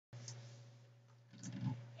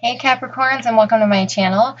Hey Capricorns, and welcome to my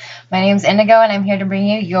channel. My name is Indigo and I'm here to bring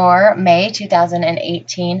you your May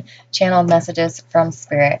 2018 channeled messages from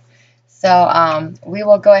Spirit. So we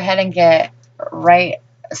will go ahead and get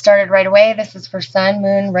started right away. This is for Sun,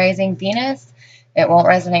 Moon, Rising, Venus. It won't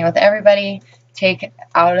resonate with everybody. Take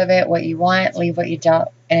out of it what you want, leave what you don't,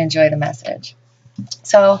 and enjoy the message.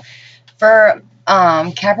 So for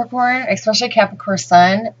Capricorn, especially Capricorn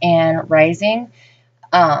Sun and Rising,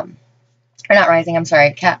 or not rising, I'm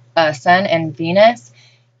sorry, Sun and Venus,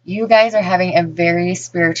 you guys are having a very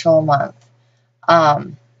spiritual month.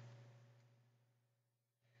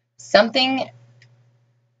 Someone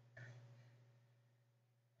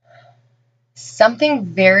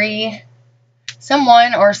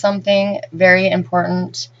or something very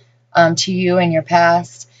important to you in your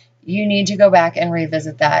past, you need to go back and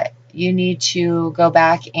revisit that. You need to go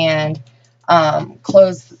back and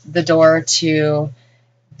close the door to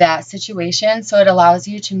that situation so it allows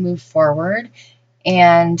you to move forward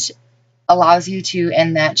and allows you to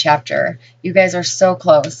end that chapter. You guys are so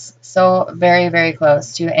close, so very, very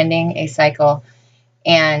close to ending a cycle,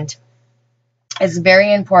 and it's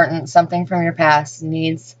very important. Something from your past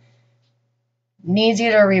needs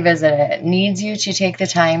you to revisit it, needs you to take the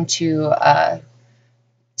time to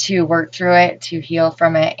work through it, to heal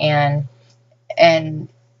from it, and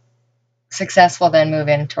successful then move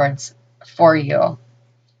in towards for you.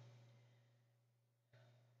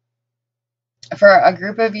 For a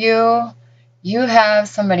group of you, you have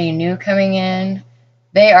somebody new coming in.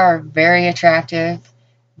 They are very attractive.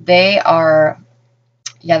 They're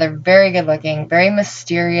very good looking, very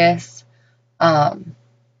mysterious. You're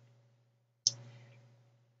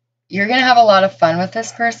going to have a lot of fun with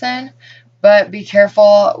this person, but be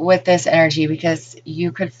careful with this energy because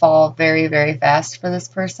you could fall very, very fast for this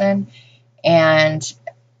person and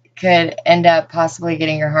could end up possibly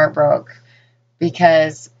getting your heart broke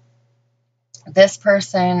because this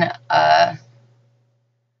person, they're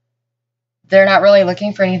not really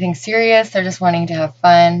looking for anything serious. They're just wanting to have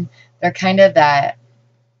fun. They're kind of that,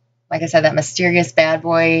 like I said, that mysterious bad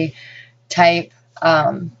boy type.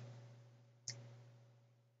 But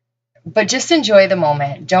just enjoy the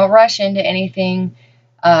moment. Don't rush into anything.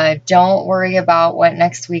 Don't worry about what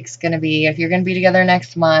next week's going to be. If you're going to be together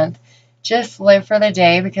next month, just live for the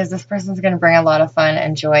day because this person's going to bring a lot of fun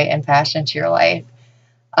and joy and passion to your life.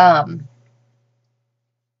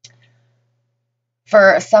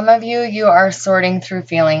 For some of you, you are sorting through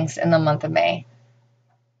feelings in the month of May.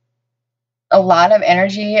 A lot of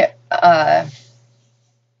energy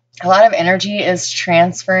is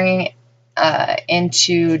transferring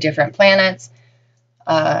into different planets.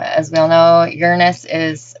 As we all know, Uranus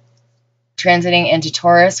is transiting into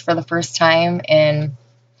Taurus for the first time in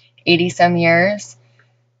 80-some years.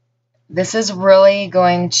 This is really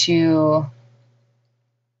going to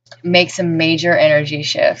make some major energy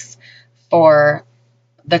shifts for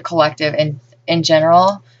the collective in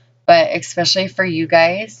general, but especially for you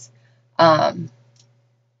guys. But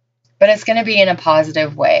it's going to be in a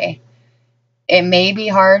positive way. It may be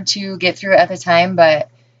hard to get through at the time,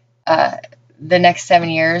 but the next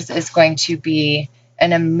 7 years is going to be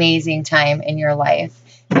an amazing time in your life.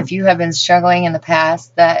 If you have been struggling in the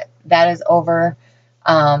past, that is over.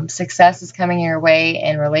 Success is coming your way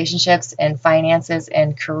in relationships and finances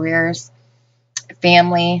and careers,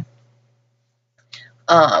 family.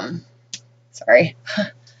 Sorry.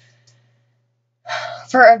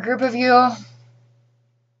 For a group of you,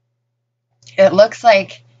 it looks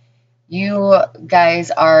like you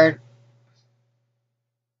guys are,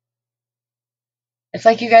 it's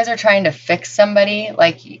like you guys are trying to fix somebody,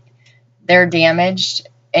 like they're damaged,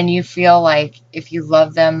 and you feel like if you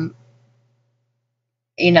love them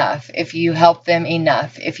enough, if you help them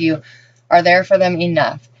enough, if you are there for them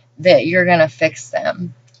enough, that you're going to fix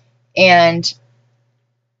them. And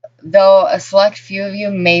though a select few of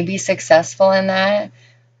you may be successful in that,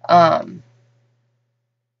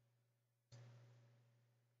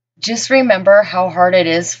 just remember how hard it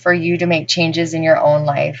is for you to make changes in your own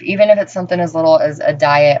life, even if it's something as little as a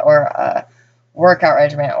diet or a workout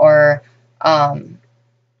regimen or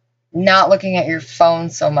not looking at your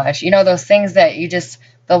phone so much. You know, those things that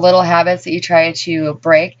the little habits that you try to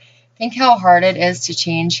break. Think how hard it is to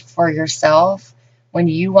change for yourself when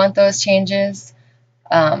you want those changes.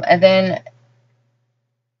 And then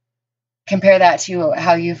compare that to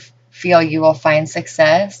how you feel you will find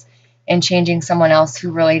success in changing someone else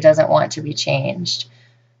who really doesn't want to be changed.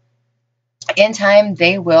 In time,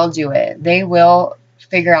 they will do it. They will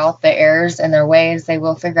figure out the errors in their ways. They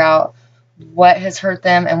will figure out what has hurt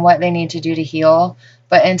them and what they need to do to heal.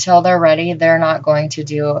 But until they're ready, they're not going to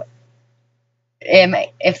do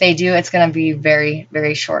if they do, it's going to be very,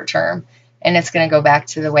 very short term, and it's going to go back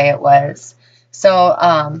to the way it was.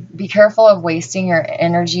 So be careful of wasting your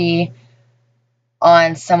energy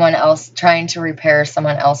on someone else, trying to repair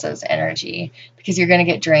someone else's energy, because you're going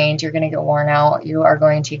to get drained, you're going to get worn out, you are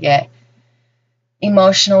going to get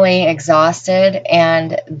emotionally exhausted,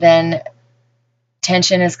 and then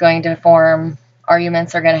tension is going to form,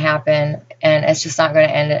 arguments are going to happen, and it's just not going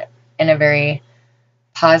to end in a very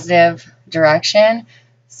positive direction.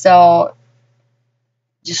 So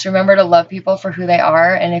just remember to love people for who they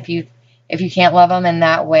are, and if you can't love them in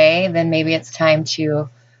that way, then maybe it's time to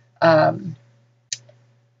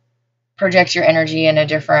project your energy in a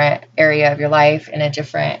different area of your life, in a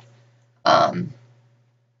different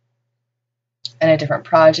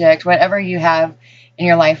project, whatever you have in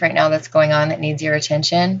your life right now that's going on that needs your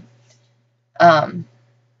attention.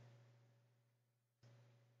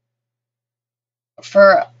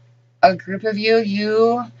 For a group of you,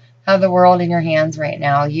 you have the world in your hands right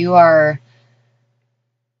now. You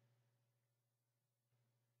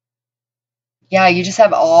just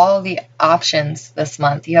have all the options this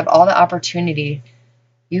month. You have all the opportunity.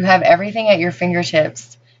 You have everything at your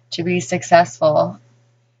fingertips to be successful.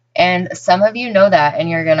 And some of you know that, and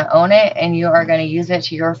you're going to own it, and you are going to use it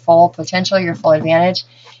to your full potential, your full advantage,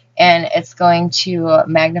 and it's going to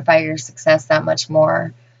magnify your success that much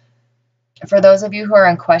more. For those of you who are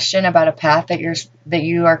in question about a path that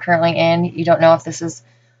you are currently in, you don't know if this is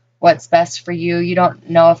what's best for you. You don't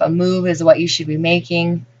know if a move is what you should be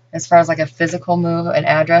making, as far as like a physical move, an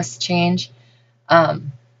address change.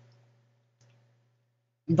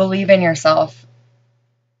 Believe in yourself.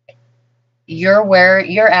 You're where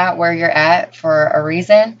you're at for a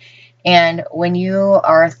reason. And when you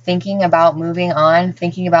are thinking about moving on,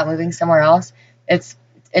 thinking about moving somewhere else, it's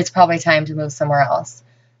probably time to move somewhere else.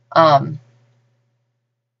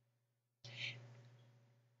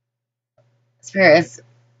 Spirit is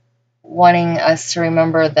wanting us to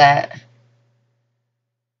remember that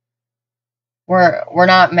we're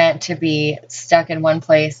not meant to be stuck in one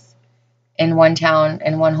place, in one town,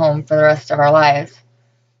 in one home for the rest of our lives.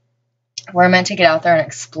 We're meant to get out there and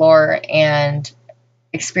explore and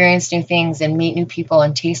experience new things and meet new people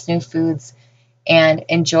and taste new foods and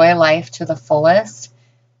enjoy life to the fullest.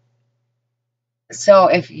 So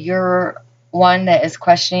if you're one that is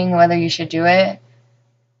questioning whether you should do it,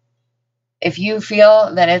 if you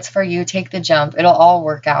feel that it's for you, take the jump. It'll all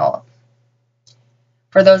work out.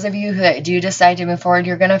 For those of you who do decide to move forward,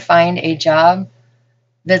 you're going to find a job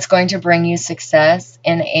that's going to bring you success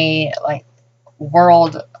in a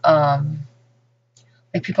world.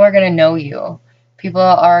 People are going to know you. People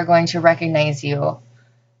are going to recognize you.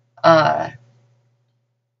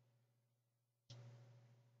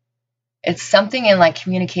 It's something in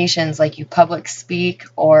communications, like you public speak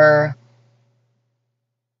or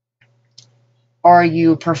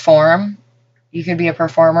you perform. You could be a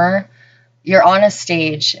performer. You're on a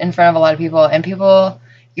stage in front of a lot of people, and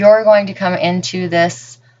you're going to come into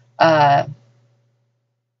this, you're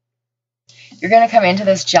going to come into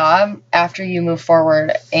this job after you move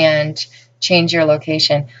forward and change your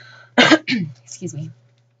location. Excuse me.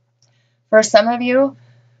 For some of you,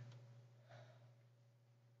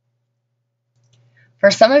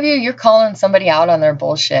 you're calling somebody out on their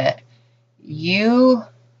bullshit. You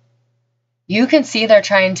can see they're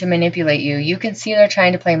trying to manipulate you. You can see they're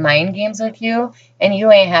trying to play mind games with you, and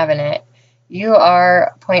you ain't having it. You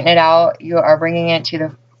are pointing it out. You are bringing it to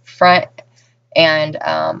the front and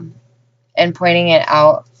pointing it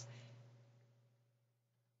out.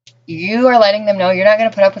 You are letting them know you're not going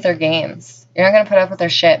to put up with their games. You're not going to put up with their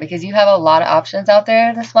shit, because you have a lot of options out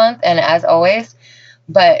there this month, and as always,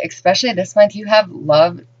 but especially this month, you have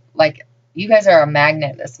love. You guys are a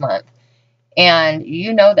magnet this month, and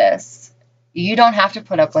you know this. You don't have to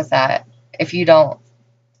put up with that. If you don't,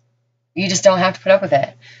 you just don't have to put up with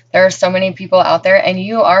it. There are so many people out there, and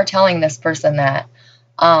you are telling this person that.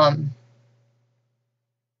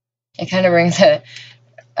 It kind of brings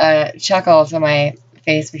a chuckle to my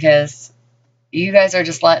face, because you guys are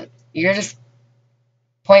you're just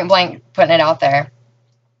point blank putting it out there.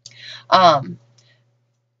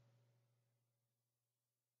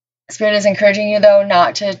 Spirit is encouraging you, though,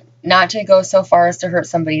 not to go so far as to hurt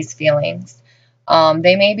somebody's feelings.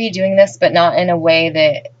 They may be doing this, but not in a way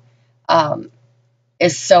that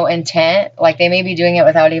is so intent. They may be doing it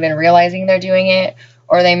without even realizing they're doing it,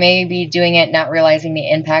 or they may be doing it not realizing the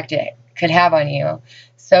impact it could have on you.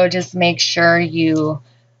 So just make sure you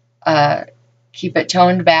keep it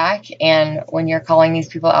toned back, and when you're calling these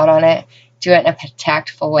people out on it, do it in a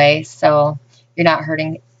tactful way so you're not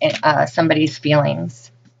hurting somebody's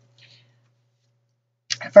feelings.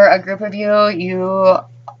 For a group of you, you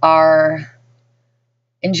are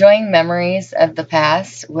enjoying memories of the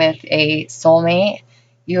past with a soulmate.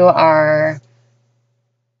 You are,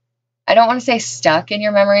 I don't want to say stuck in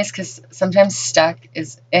your memories, because sometimes stuck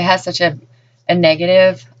it has such a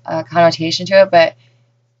negative connotation to it, but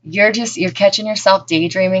you're catching yourself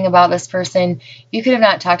daydreaming about this person. You could have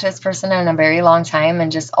not talked to this person in a very long time,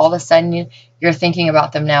 and just all of a sudden you're thinking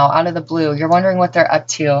about them now out of the blue. You're wondering what they're up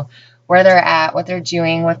to, where they're at, what they're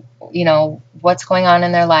doing, what's going on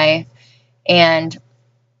in their life. And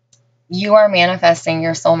you are manifesting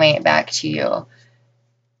your soulmate back to you.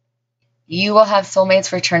 You will have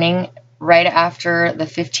soulmates returning right after the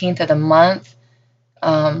 15th of the month.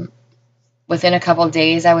 Within a couple of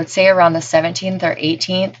days, I would say around the 17th or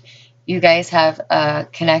 18th, you guys have a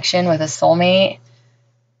connection with a soulmate.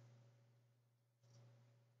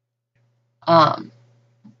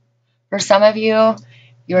 For some of you,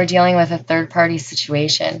 you are dealing with a third-party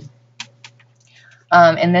situation.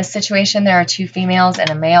 In this situation, there are 2 females and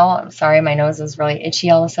a male. I'm sorry, my nose is really itchy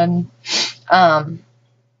all of a sudden.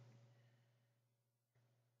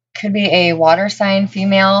 Could be a water sign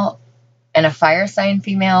female and a fire sign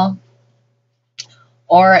female.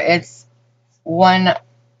 Or it's one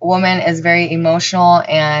woman is very emotional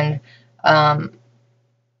and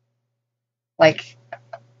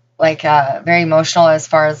very emotional as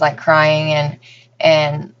far as like crying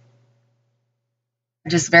and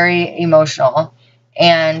just very emotional.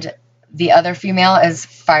 And the other female is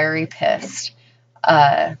fiery pissed.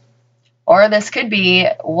 Or this could be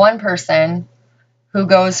one person who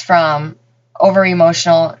goes from over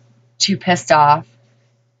emotional to pissed off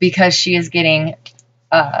because she is getting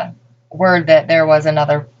word that there was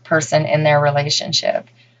another person in their relationship.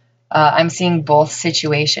 I'm seeing both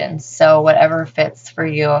situations, so whatever fits for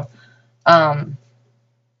you.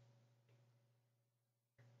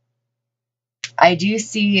 I do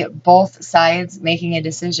see both sides making a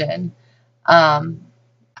decision.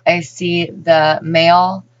 I see the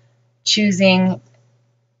male choosing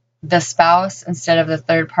the spouse instead of the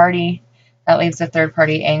third party. That leaves the third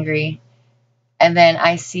party angry. And then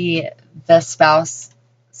I see the spouse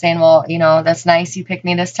saying, well, that's nice you picked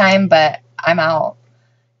me this time, but I'm out.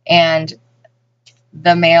 And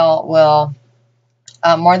the male will,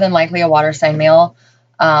 more than likely a water sign male,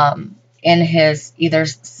 in his either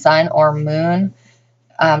sun or moon,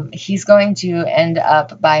 he's going to end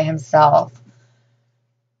up by himself.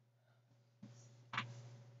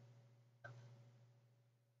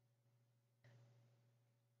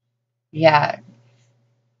 Yeah.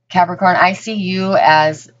 Capricorn, I see you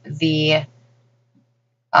as the,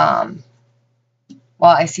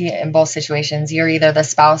 I see it in both situations. You're either the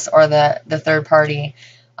spouse or the third party.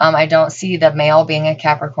 I don't see the male being a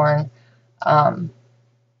Capricorn.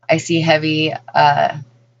 I see heavy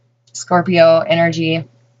Scorpio energy.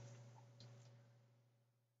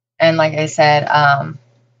 And like I said,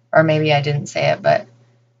 or maybe I didn't say it, but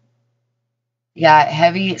yeah,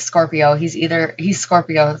 heavy Scorpio. He's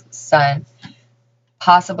Scorpio sun,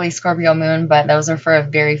 possibly Scorpio moon, but those are for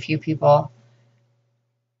very few people.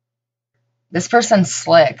 This person's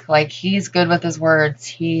slick. Like, he's good with his words.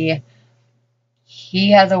 He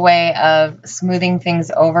has a way of smoothing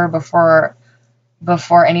things over before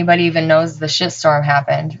anybody even knows the shitstorm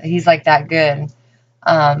happened. He's like that good.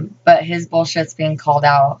 But his bullshit's being called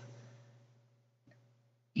out.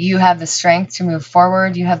 You have the strength to move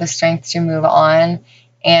forward. You have the strength to move on.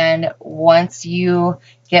 And once you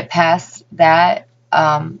get past that,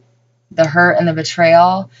 the hurt and the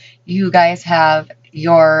betrayal, you guys have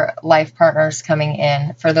your life partners coming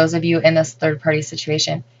in. For those of you in this third party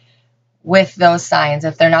situation with those signs,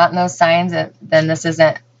 if they're not in those signs, then this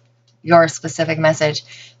isn't your specific message.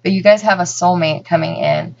 But you guys have a soulmate coming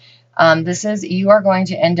in. You are going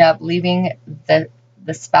to end up leaving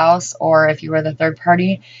the spouse, or if you were the third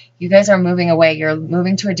party, you guys are moving away. You're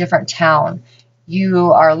moving to a different town.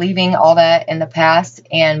 You are leaving all that in the past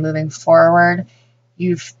and moving forward.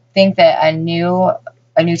 You think that a new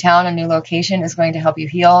town, a new location is going to help you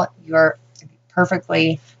heal. You're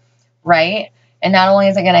perfectly right. And not only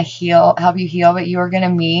is it going to help you heal, but you are going to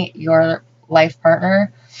meet your life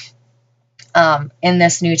partner in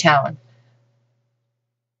this new town.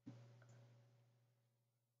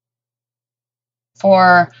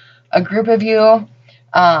 For a group of you,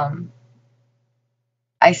 I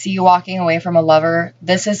see you walking away from a lover.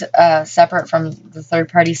 This is separate from the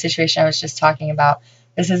third party situation I was just talking about.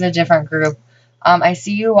 This is a different group. I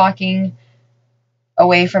see you walking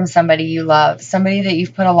away from somebody you love, somebody that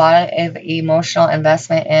you've put a lot of emotional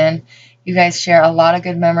investment in. You guys share a lot of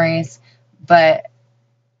good memories, but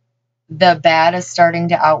the bad is starting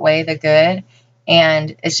to outweigh the good,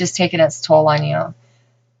 and it's just taking its toll on you.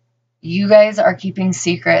 you guys are keeping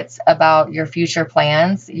secrets about your future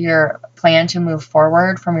plans, your plan to move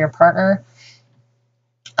forward from your partner.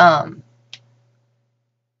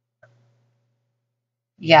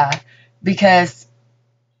 Yeah, because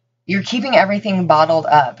you're keeping everything bottled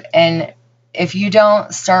up. And if you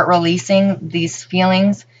don't start releasing these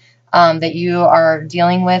feelings that you are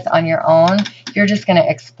dealing with on your own, you're just going to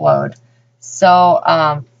explode.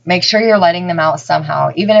 So make sure you're letting them out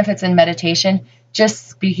somehow. Even if it's in meditation, just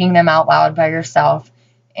speaking them out loud by yourself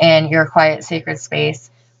in your quiet, sacred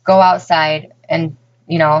space. Go outside and,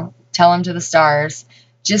 tell them to the stars.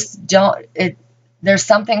 Just don't, there's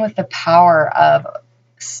something with the power of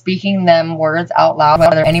speaking them words out loud,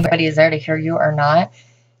 whether anybody is there to hear you or not,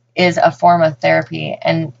 is a form of therapy.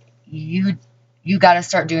 And you got to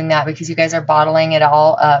start doing that, because you guys are bottling it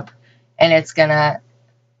all up, and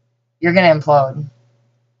you're gonna implode.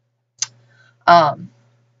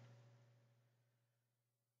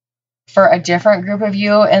 For a different group of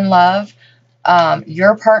you in love,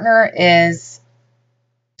 your partner is,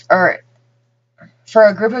 or for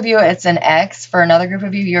a group of you, it's an ex. For another group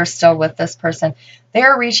of you, you're still with this person. They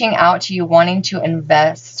are reaching out to you, wanting to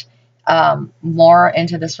invest more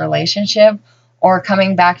into this relationship, or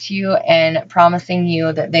coming back to you and promising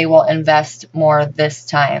you that they will invest more this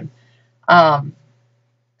time. You're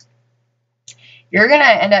going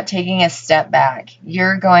to end up taking a step back.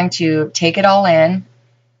 You're going to take it all in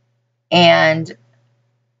and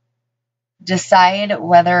decide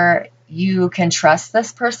whether you can trust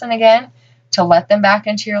this person again to let them back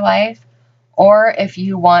into your life, or if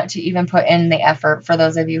you want to even put in the effort, for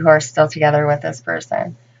those of you who are still together with this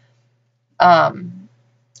person.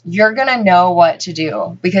 You're going to know what to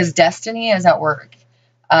do, because destiny is at work.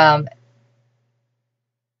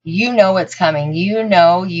 You know it's coming. You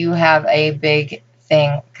know you have a big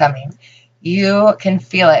thing coming. You can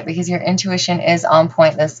feel it, because your intuition is on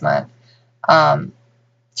point this month.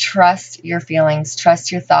 Trust your feelings.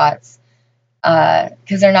 Trust your thoughts.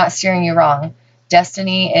 Because they're not steering you wrong.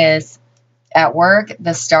 Destiny is at work.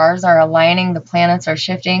 The stars are aligning. The planets are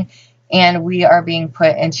shifting. And we are being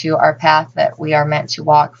put into our path that we are meant to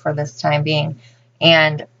walk for this time being.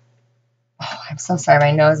 And I'm so sorry.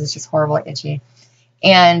 My nose is just horribly itchy.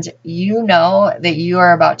 And you know that you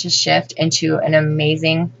are about to shift into an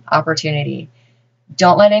amazing opportunity.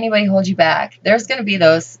 Don't let anybody hold you back. There's going to be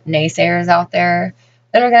those naysayers out there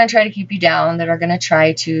that are going to try to keep you down, that are going to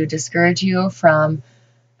try to discourage you from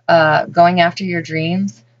going after your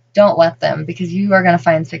dreams. Don't let them, because you are going to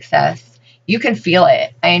find success. You can feel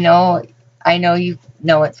it. I know you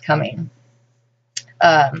know it's coming.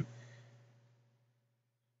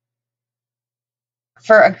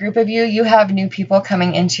 For a group of you, you have new people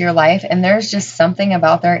coming into your life, and there's just something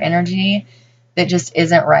about their energy that just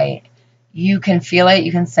isn't right. You can feel it.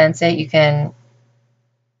 You can sense it. You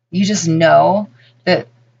just know that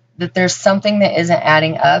there's something that isn't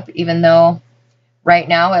adding up, even though right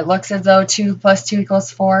now it looks as though 2 + 2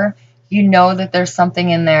 = 4. You know that there's something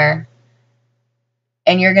in there,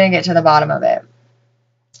 and you're going to get to the bottom of it.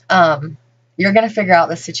 You're going to figure out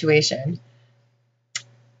the situation.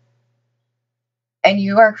 And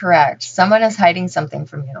you are correct. Someone is hiding something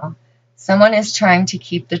from you. Someone is trying to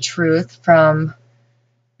keep the truth from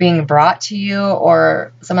being brought to you,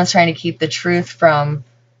 or someone's trying to keep the truth from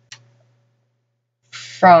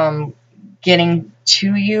getting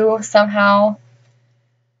to you somehow.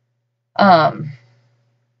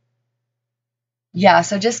 Yeah,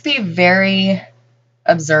 so just be very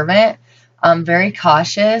observant, very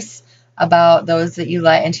cautious about those that you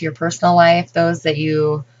let into your personal life, those that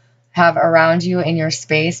you have around you in your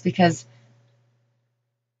space, because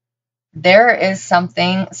there is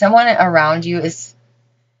someone around you is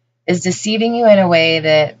deceiving you in a way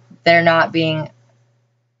that they're not being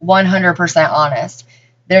 100% honest.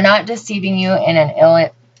 They're not deceiving you in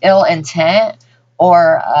an ill intent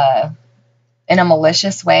or in a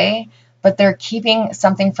malicious way, but they're keeping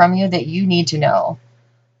something from you that you need to know.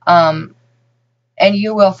 And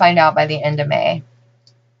you will find out by the end of May.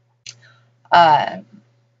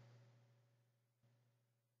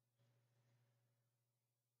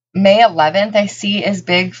 May 11th, I see, is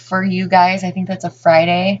big for you guys. I think that's a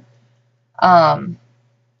Friday.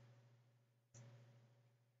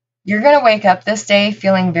 You're going to wake up this day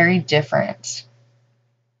feeling very different.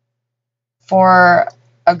 For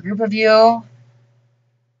a group of you,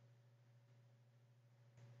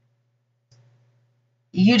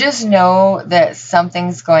 you just know that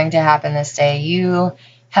something's going to happen this day. You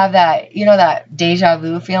have that, that deja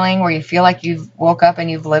vu feeling where you feel like you've woke up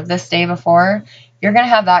and you've lived this day before. You're going to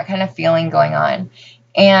have that kind of feeling going on.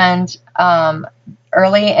 And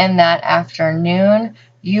early in that afternoon,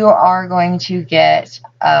 you are going to get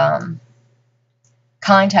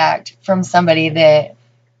contact from somebody that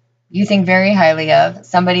you think very highly of,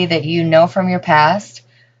 somebody that you know from your past,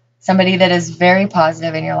 somebody that is very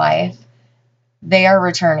positive in your life. They are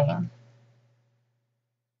returning.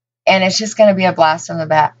 And it's just going to be a blast from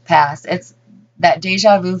the past. It's that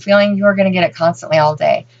deja vu feeling. You are going to get it constantly all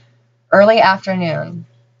day. Early afternoon,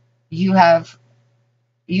 you have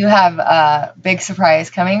a big surprise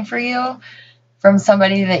coming for you from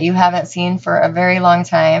somebody that you haven't seen for a very long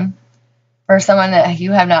time, for someone that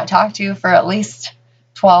you have not talked to for at least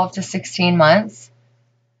 12 to 16 months,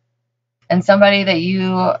 and somebody that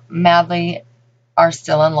you madly are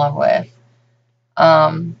still in love with.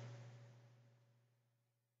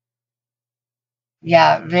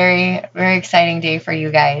 Yeah, very, very exciting day for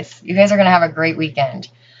you guys. You guys are going to have a great weekend.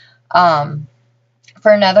 For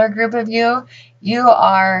another group of you, you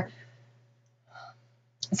are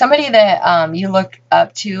somebody that you look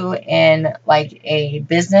up to in like a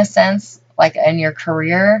business sense, like in your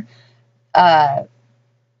career.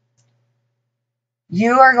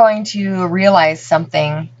 You are going to realize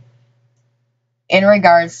something in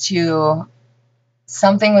regards to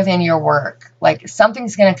something within your work. Like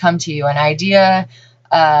something's going to come to you, an idea,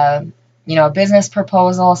 a business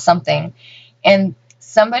proposal, something. And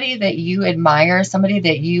somebody that you admire, somebody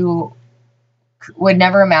that you would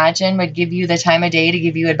never imagine would give you the time of day to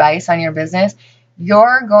give you advice on your business,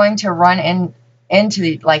 you're going to run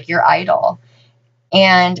into like your idol.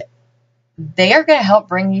 And they are going to help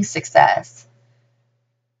bring you success.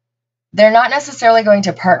 They're not necessarily going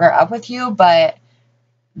to partner up with you, but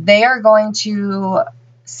they are going to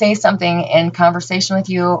say something in conversation with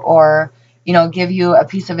you, or, give you a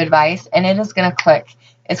piece of advice, and it is going to click.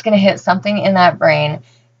 It's going to hit something in that brain,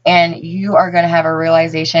 and you are going to have a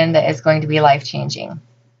realization that is going to be life-changing.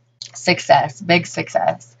 Success, big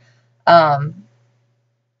success.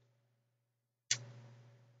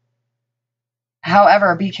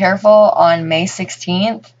 However, be careful on May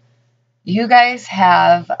 16th. You guys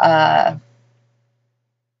have a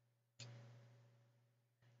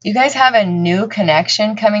new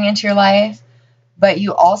connection coming into your life, but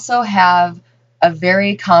you also have a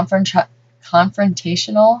very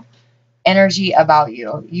confrontational energy about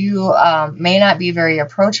you. You may not be very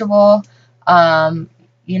approachable. One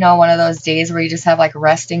of those days where you just have like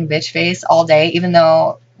resting bitch face all day, even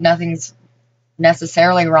though nothing's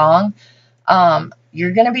necessarily wrong.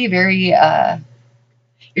 You're going to be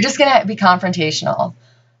you're just going to be confrontational.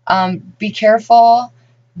 Be careful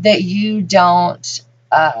that you don't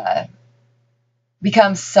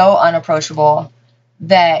become so unapproachable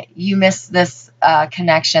that you miss this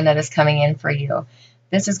connection that is coming in for you.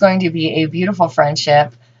 This is going to be a beautiful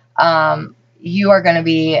friendship. You are going to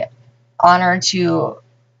be honored to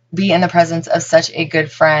be in the presence of such a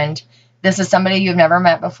good friend. This is somebody you've never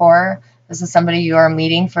met before. This is somebody you are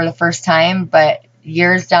meeting for the first time, but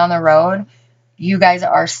years down the road, you guys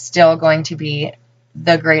are still going to be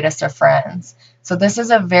the greatest of friends. So this is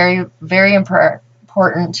a very, very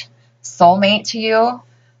important soulmate to you,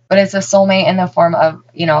 but it's a soulmate in the form of,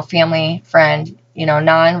 family, friend,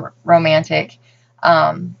 non-romantic.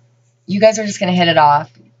 You guys are just going to hit it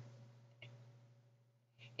off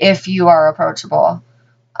if you are approachable.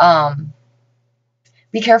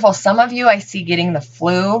 Be careful. Some of you I see getting the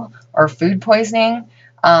flu or food poisoning.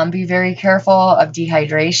 Be very careful of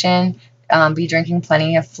dehydration. Be drinking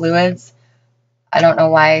plenty of fluids. I don't know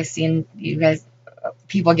why I've seen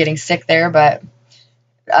people getting sick there, but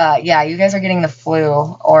you guys are getting the flu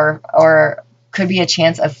or could be a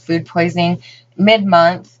chance of food poisoning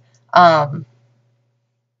mid-month.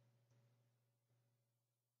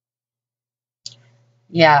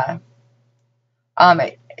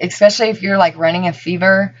 Especially if you're like running a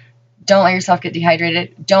fever, don't let yourself get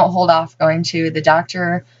dehydrated. Don't hold off going to the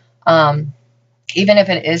doctor. Even if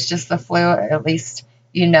it is just the flu, at least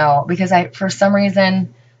because for some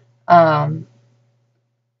reason, lots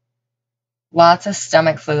of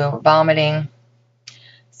stomach flu, vomiting.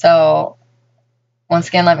 So once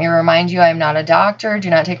again, let me remind you, I'm not a doctor. Do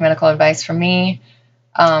not take medical advice from me.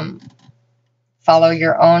 Follow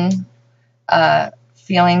your own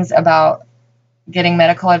feelings about getting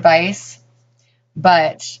medical advice,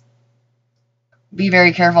 but be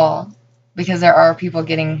very careful because there are people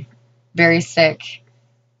getting very sick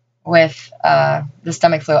with the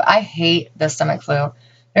stomach flu. I hate the stomach flu.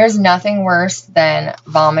 There's nothing worse than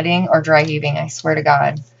vomiting or dry heaving, I swear to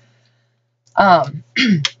God.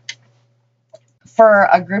 For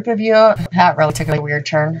a group of you, that really took a weird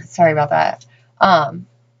turn. Sorry about that.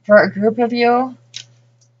 For a group of you,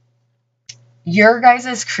 your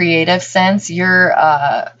guys' creative sense, your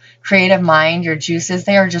creative mind, your juices,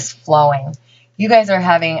 they are just flowing. you guys are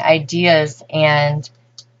having ideas and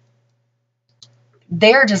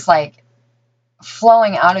they're just like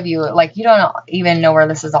flowing out of you. Like you don't even know where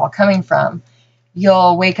this is all coming from.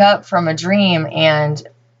 You'll wake up from a dream and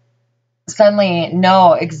suddenly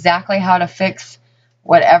know exactly how to fix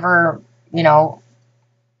whatever, you know.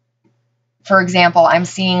 For example, I'm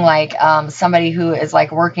seeing like somebody who is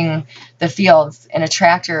like working the fields in a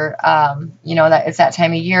tractor, you know, that it's that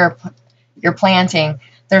time of year, you're planting.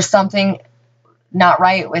 There's something not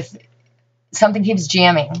right with, something keeps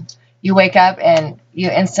jamming. You wake up and you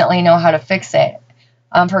instantly know how to fix it.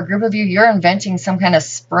 For a group of you, you're inventing some kind of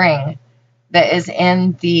spring that is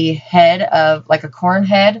in the head of like a corn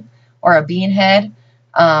head or a bean head.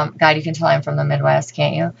 God, you can tell I'm from the Midwest,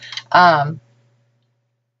 can't you?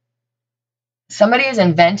 Somebody is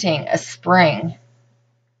inventing a spring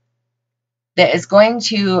that is going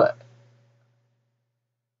to,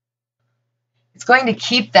 it's going to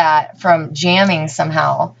keep that from jamming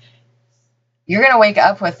somehow. You're going to wake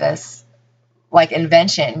up with this like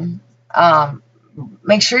invention.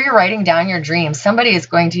 Make sure you're writing down your dreams. Somebody is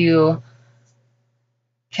going to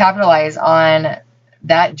capitalize on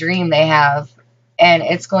that dream they have, and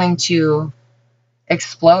it's going to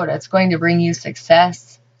explode. It's going to bring you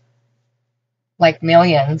success, like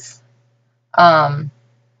millions.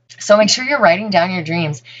 So make sure you're writing down your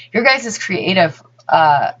dreams. Your guys' creative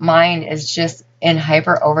mind is just in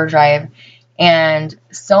hyper overdrive, and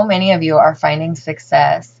so many of you are finding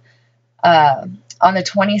success. On the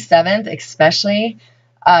 27th especially,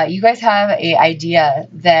 you guys have an idea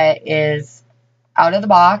that is out of the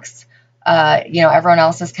box. You know, everyone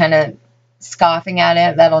else is kind of scoffing at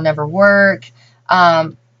it. That'll never work.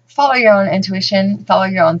 Follow your own intuition, follow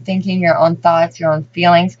your own thinking, your own thoughts, your own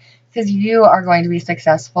feelings, because you are going to be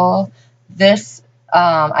successful. This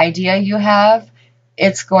idea you have,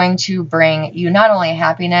 it's going to bring you not only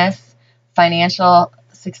happiness, financial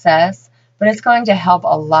success, but it's going to help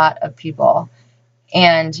a lot of people.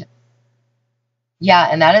 And yeah,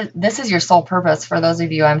 and this is your sole purpose for those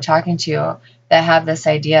of you I'm talking to that have this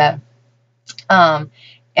idea.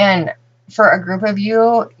 And for a group of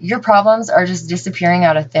you, your problems are just disappearing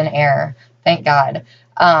out of thin air. Thank God.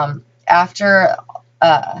 After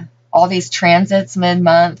all these transits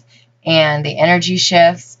mid-month and the energy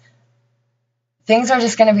shifts, things are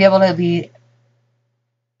just going to be able to be,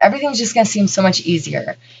 everything's just going to seem so much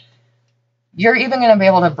easier. You're even going to be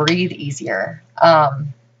able to breathe easier.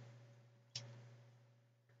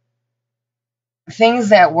 Things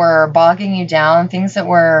that were bogging you down, things that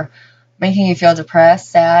were making you feel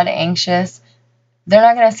depressed, sad, anxious, they're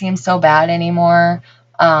not going to seem so bad anymore.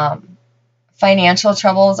 Financial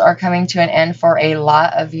troubles are coming to an end for a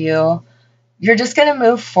lot of you. You're just going to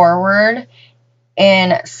move forward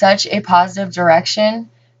in such a positive direction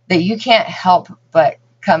that you can't help but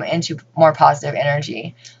come into more positive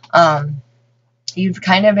energy. You've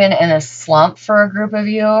kind of been in a slump for a group of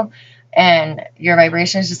you, and your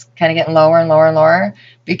vibration is just kind of getting lower and lower and lower,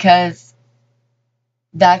 because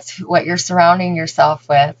that's what you're surrounding yourself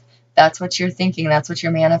with. That's what you're thinking. That's what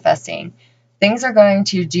you're manifesting. Things are going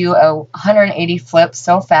to do a 180 flip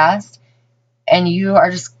so fast, and you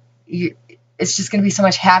are just, it's just going to be so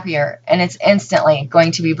much happier, and it's instantly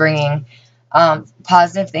going to be bringing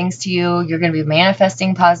positive things to you. You're going to be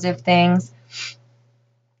manifesting positive things.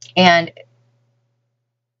 And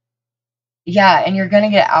yeah, and you're going to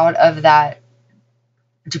get out of that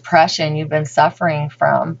depression you've been suffering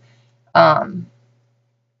from.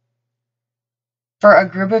 For a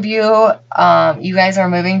group of you, you guys are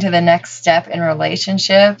moving to the next step in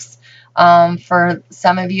relationships. For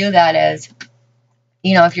some of you, that is,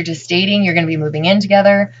 you know, if you're just dating, you're going to be moving in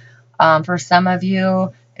together. For some of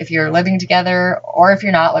you, if you're living together, or if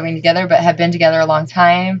you're not living together but have been together a long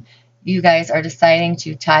time, you guys are deciding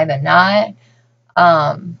to tie the knot.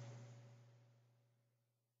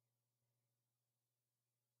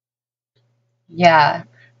 Yeah,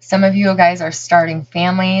 some of you guys are starting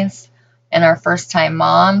families and are first-time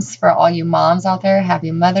moms. For all you moms out there,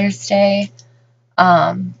 happy Mother's Day.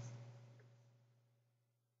 Yeah,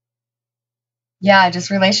 just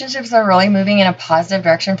relationships are really moving in a positive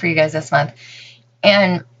direction for you guys this month.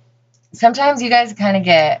 And sometimes you guys kind of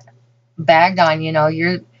get bagged on, you know,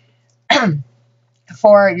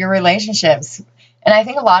 for your relationships. And I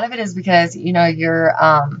think a lot of it is because, you know, your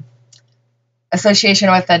association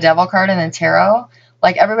with the devil card and the tarot,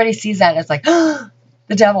 like everybody sees that and it's like,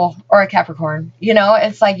 the devil or a Capricorn, you know,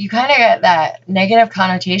 it's like you kind of get that negative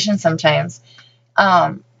connotation sometimes.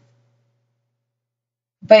 But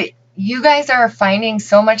you guys are finding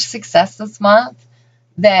so much success this month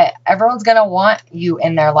that everyone's going to want you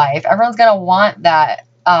in their life. Everyone's going to want that,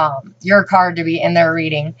 your card to be in their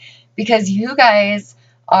reading, because you guys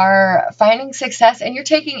are finding success and you're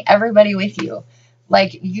taking everybody with you.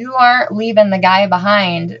 Like, you aren't leaving the guy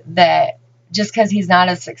behind that just because he's not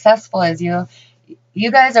as successful as you.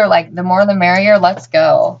 You guys are like, the more the merrier, let's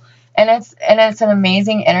go. And it's an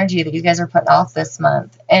amazing energy that you guys are putting off this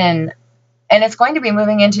month. And it's going to be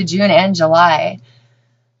moving into June and July.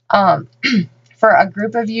 For a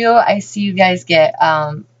group of you, I see you guys get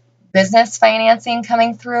business financing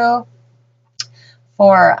coming through.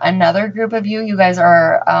 For another group of you, you guys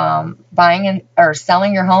are buying or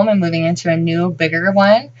selling your home and moving into a new, bigger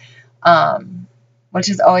one, which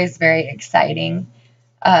is always very exciting.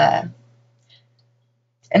 And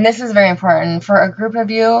this is very important. For a group of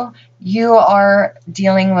you, you are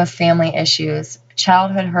dealing with family issues,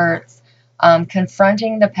 childhood hurts,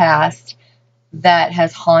 confronting the past that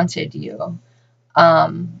has haunted you.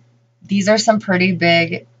 These are some pretty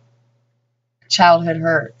big childhood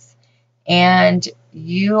hurts. And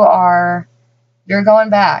you're going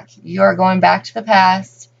back. You are going back to the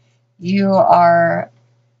past. You are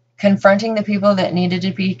confronting the people that needed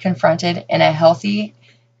to be confronted in a healthy,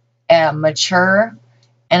 mature,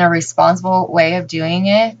 and a responsible way of doing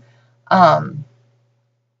it. And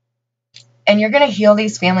you're going to heal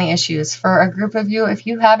these family issues. For a group of you, if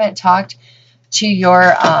you haven't talked to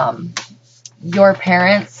your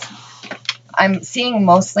parents, I'm seeing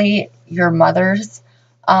mostly your mothers.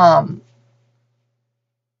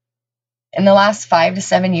 In the last 5 to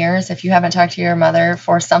 7 years, if you haven't talked to your mother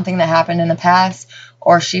for something that happened in the past,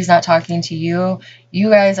 or she's not talking to you, you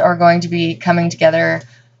guys are going to be coming together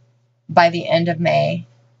by the end of May.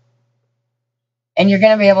 And you're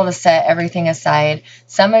going to be able to set everything aside.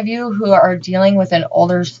 Some of you who are dealing with an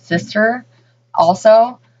older sister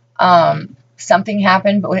also, something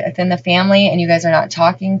happened within the family and you guys are not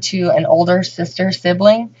talking to an older sister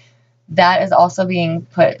sibling, that is also being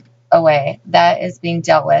put away. That is being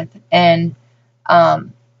dealt with. And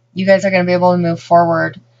you guys are going to be able to move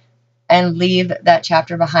forward and leave that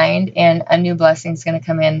chapter behind, and a new blessing is going to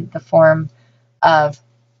come in the form of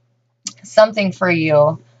something for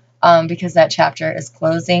you, because that chapter is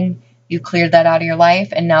closing. You cleared that out of your life,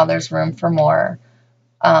 and now there's room for more.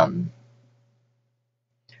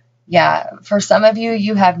 Yeah, for some of you,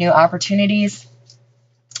 you have new opportunities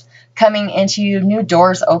coming into you, new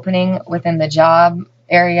doors opening within the job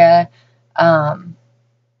area.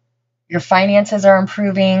 Your finances are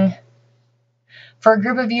improving. For a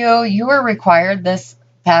group of you, you were required this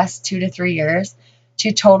past 2 to 3 years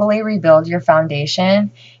to totally rebuild your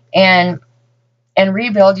foundation and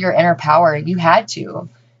rebuild your inner power. You had to.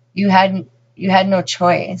 You had no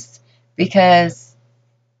choice, because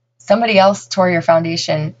somebody else tore your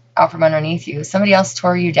foundation out from underneath you. Somebody else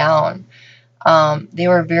tore you down. They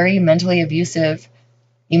were very mentally abusive,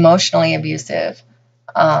 emotionally abusive.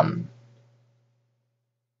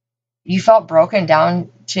 You felt broken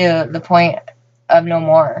down to the point of no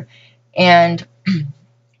more. And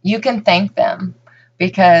you can thank them,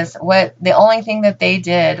 because the only thing that they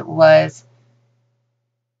did was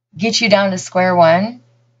get you down to square one.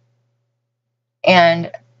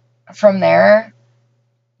 And from there,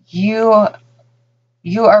 you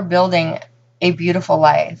are building a beautiful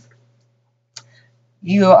life.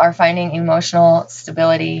 You are finding emotional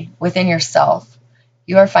stability within yourself.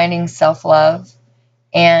 You are finding self-love.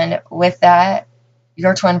 And with that,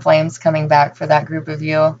 your twin flames coming back for that group of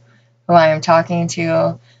you who I am talking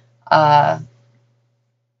to.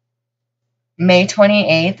 May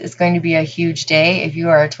 28th is going to be a huge day if you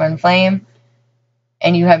are a twin flame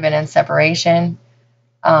and you have been in separation.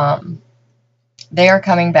 They are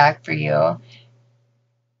coming back for you.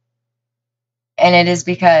 And it is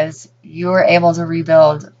because you were able to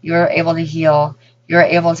rebuild, you were able to heal, you were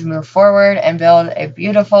able to move forward and build a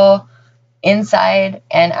beautiful inside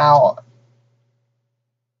and out.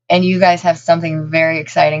 And you guys have something very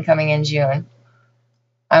exciting coming in June.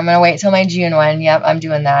 I'm going to wait till my June one. Yep, I'm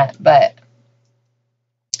doing that. But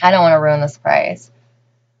I don't want to ruin the surprise.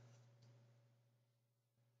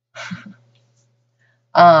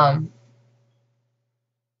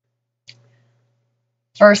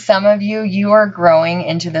 For some of you, you are growing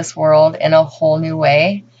into this world in a whole new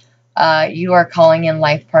way. You are calling in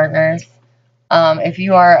life partners. If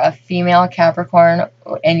you are a female Capricorn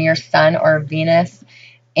in your sun or Venus,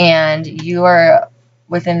 and you are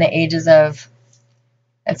within the ages of,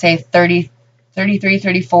 let's say, 33,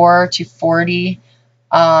 34 to 40,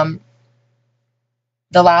 the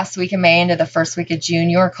last week of May into the first week of June,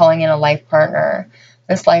 you are calling in a life partner.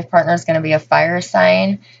 This life partner is going to be a fire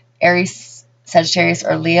sign, Aries, Sagittarius,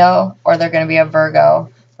 or Leo, or they're going to be a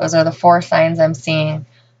Virgo. Those are the 4 signs I'm seeing.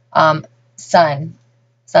 Sun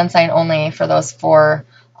sign only for those 4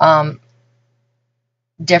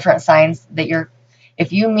 different signs that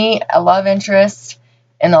if you meet a love interest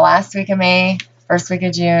in the last week of May, first week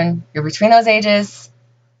of June, you're between those ages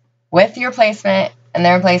with your placement and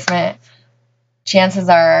their placement, chances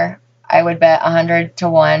are, I would bet 100 to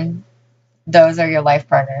 1, those are your life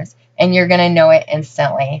partners. And you're going to know it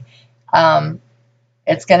instantly.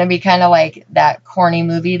 It's going to be kind of like that corny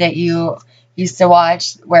movie that you used to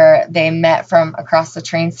watch where they met from across the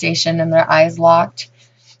train station and their eyes locked.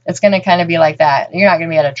 It's going to kind of be like that. You're not going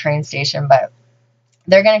to be at a train station, but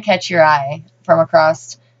they're going to catch your eye from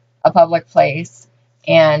across a public place,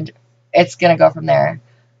 and it's going to go from there.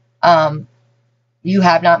 You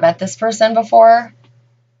have not met this person before.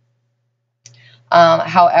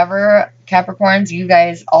 However, Capricorns, you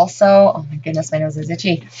guys also, oh my goodness, my nose is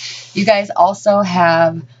itchy. You guys also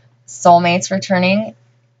have soulmates returning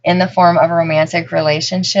in the form of romantic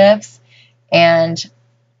relationships. And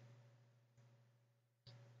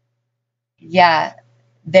yeah,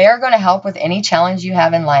 they are going to help with any challenge you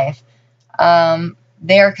have in life.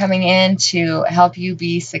 They are coming in to help you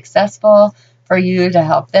be successful, for you to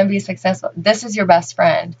help them be successful. This is your best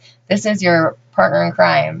friend. This is your partner in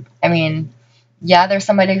crime. I mean, yeah, there's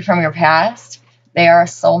somebody from your past. They are a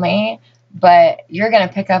soulmate, but you're going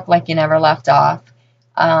to pick up like you never left off.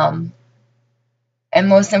 And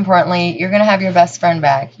most importantly, you're going to have your best friend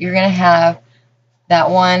back. You're going to have that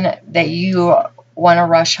one that you want to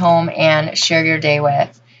rush home and share your day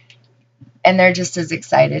with. And they're just as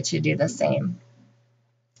excited to do the same.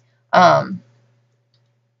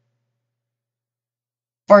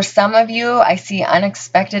 For some of you, I see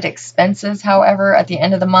unexpected expenses, however, at the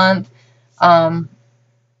end of the month.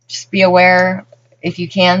 Just be aware, if you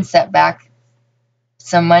can, set back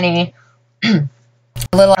some money a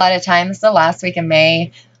little at a time. It's the last week of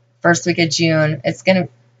May, first week of June. It's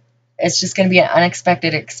just gonna be an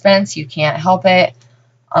unexpected expense. You can't help it.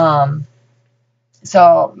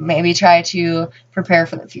 So maybe try to prepare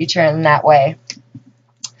for the future in that way.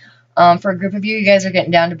 For a group of you, you guys are getting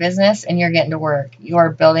down to business and you're getting to work. You are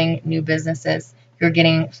building new businesses. You're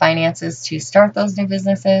getting finances to start those new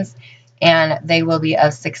businesses, and they will be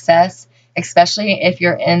a success, especially if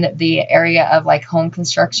you're in the area of like home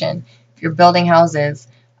construction. If you're building houses,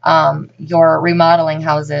 you're remodeling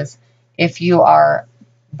houses. If you are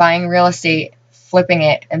buying real estate, flipping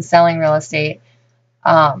it, and selling real estate,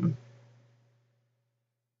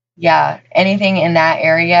 yeah, anything in that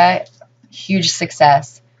area, huge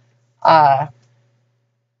success.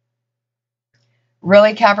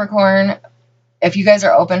 Really, Capricorn, if you guys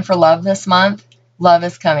are open for love this month, love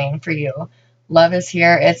is coming for you. Love is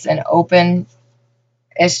here. It's an open,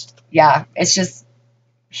 it's just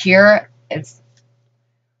here. It's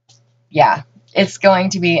going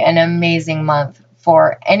to be an amazing month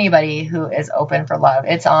for anybody who is open for love.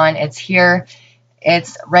 It's on, it's here,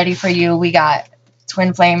 it's ready for you. We got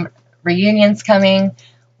twin flame reunions coming.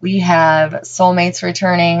 We have soulmates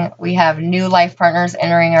returning. We have new life partners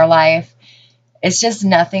entering our life. It's just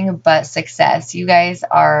nothing but success. You guys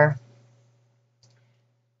are,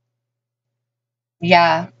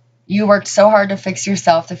 you worked so hard to fix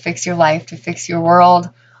yourself, to fix your life, to fix your world.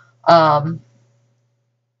 So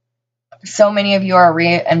many of you are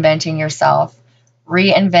reinventing yourself,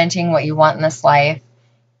 reinventing what you want in this life,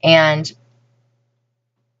 and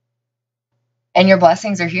your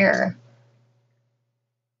blessings are here.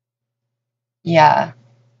 Yeah.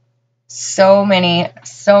 So many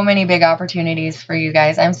big opportunities for you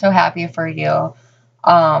guys. I'm so happy for you.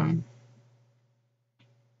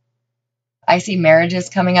 I see marriages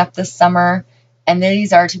coming up this summer, and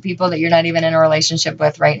these are to people that you're not even in a relationship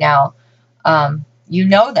with right now. You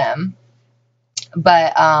know them,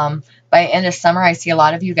 but by end of summer, I see a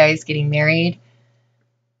lot of you guys getting married.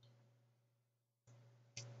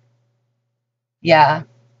 Yeah.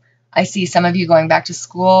 I see some of you going back to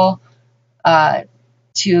school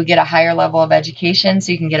to get a higher level of education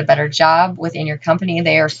so you can get a better job within your company.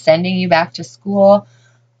 They are sending you back to school.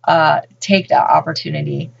 Take that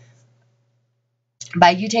opportunity. By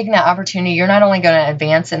you taking that opportunity, you're not only going to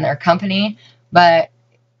advance in their company, but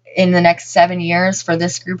in the next 7 years for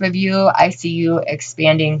this group of you, I see you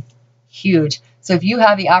expanding huge. So if you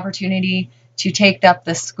have the opportunity to take up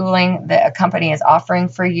the schooling that a company is offering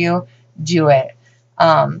for you, do it.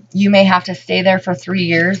 You may have to stay there for 3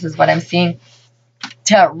 years is what I'm seeing,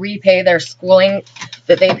 to repay their schooling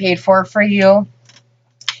that they paid for you.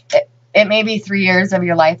 It may be 3 years of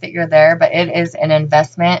your life that you're there, but it is an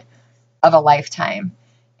investment of a lifetime.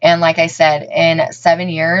 And like I said, in 7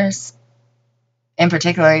 years, in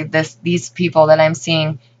particular, these people that I'm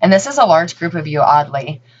seeing, and this is a large group of you,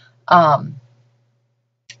 oddly,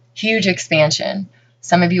 huge expansion.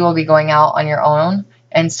 Some of you will be going out on your own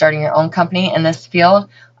and starting your own company in this field.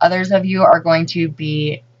 Others of you are going to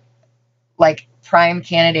be like prime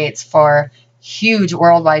candidates for huge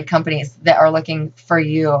worldwide companies that are looking for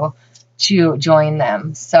you to join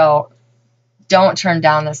them. So don't turn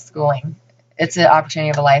down this schooling. It's an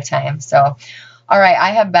opportunity of a lifetime. So, all right,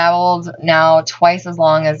 I have babbled now twice as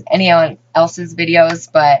long as anyone else's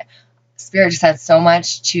videos, but Spirit just had so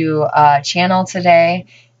much to channel today,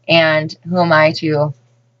 and who am I to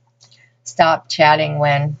stop chatting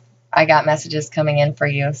when I got messages coming in for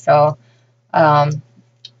you? So,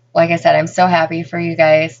 like I said, I'm so happy for you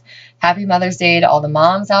guys. Happy Mother's Day to all the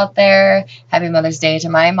moms out there. Happy Mother's Day to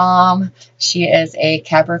my mom. She is a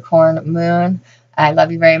Capricorn moon. I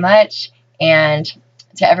love you very much. And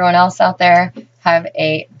to everyone else out there, have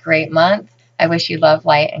a great month. I wish you love,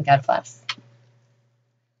 light, and God bless.